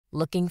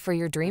Looking for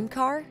your dream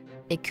car?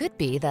 It could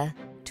be the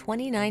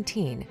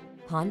 2019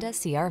 Honda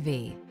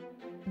CR-V.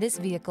 This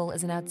vehicle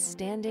is an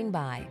outstanding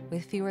buy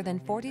with fewer than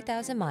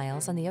 40,000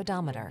 miles on the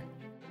odometer.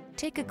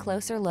 Take a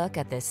closer look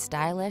at this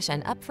stylish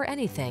and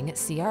up-for-anything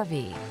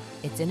CR-V.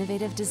 Its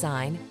innovative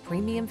design,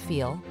 premium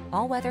feel,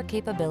 all-weather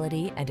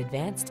capability, and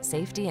advanced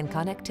safety and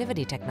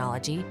connectivity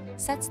technology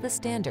sets the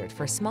standard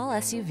for small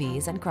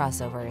SUVs and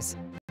crossovers.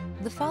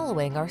 The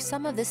following are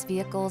some of this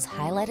vehicle's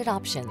highlighted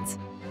options: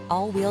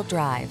 all-wheel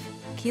drive,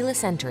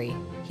 keyless entry,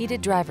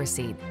 heated driver's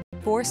seat,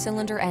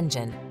 4-cylinder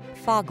engine,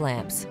 fog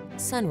lamps,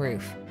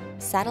 sunroof,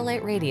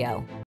 satellite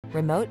radio,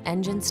 remote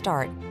engine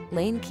start,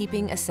 lane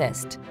keeping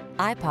assist,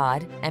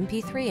 iPod,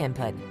 MP3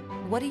 input.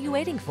 What are you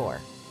waiting for?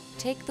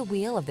 Take the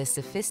wheel of this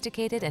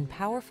sophisticated and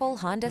powerful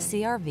Honda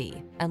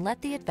CR-V and let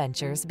the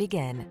adventures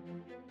begin.